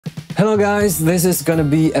Hello guys, this is gonna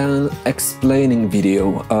be an explaining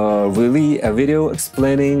video, really a video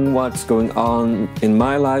explaining what's going on in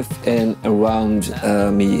my life and around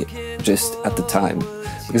me just at the time,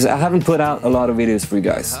 because I haven't put out a lot of videos for you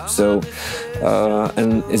guys, so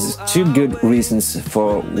and it's two good reasons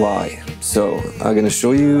for why. So I'm gonna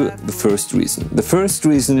show you the first reason. The first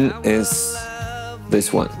reason is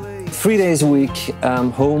this one. 3 days a week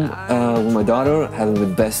I'm home with my daughter, having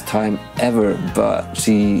the best time ever, but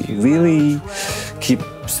she really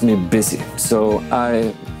keeps me busy, so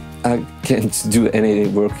I can't do any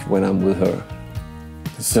work when I'm with her.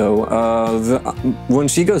 So when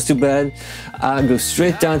she goes to bed, I go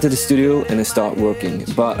straight down to the studio and I start working,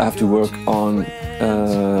 but I have to work on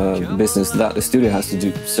business that the studio has to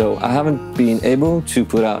do. So I haven't been able to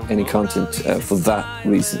put out any content for that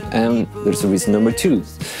reason. And there's a reason number two.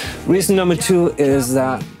 Reason number two is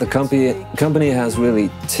that the company has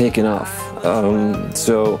really taken off.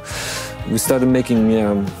 So we started making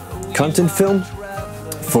content film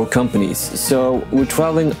for companies. So we're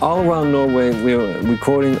traveling all around Norway, we're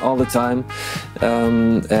recording all the time,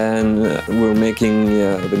 and we're making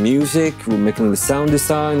the music, we're making the sound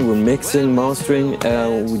design, we're mixing, mastering,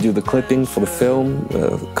 we do the clipping for the film,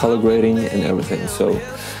 color grading and everything. So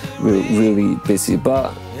we're really busy,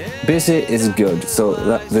 but busy is good. So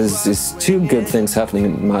there's these two good things happening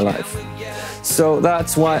in my life. So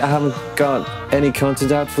that's why I haven't got any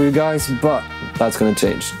content out for you guys, but that's gonna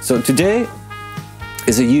change. So today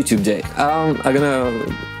is a YouTube day. I'm gonna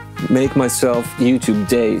make myself YouTube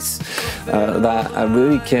days that I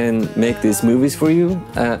really can make these movies for you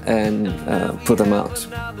and put them out.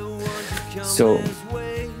 So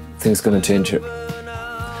things gonna change here.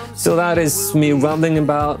 So that is me rambling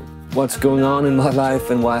about what's going on in my life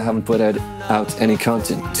and why I haven't put out any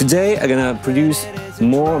content. Today I'm gonna produce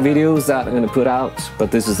more videos that I'm gonna put out, but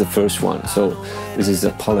this is the first one, so this is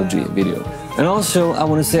an apology video. And also I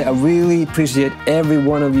want to say I really appreciate every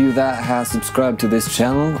one of you that has subscribed to this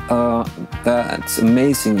channel. That's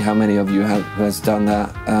amazing how many of you has done that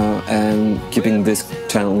and keeping this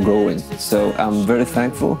channel growing. So I'm very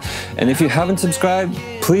thankful. And if you haven't subscribed,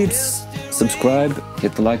 please subscribe,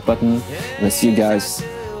 hit the like button, and I'll see you guys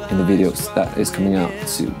in the videos that is coming out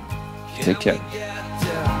soon. Take care.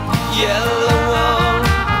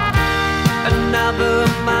 Another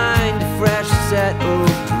mind, fresh set of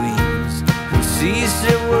dreams, who sees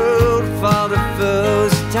the world for the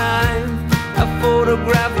first time. A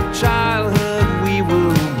photographic childhood we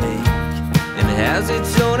will make, and has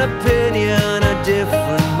its own opinion, a different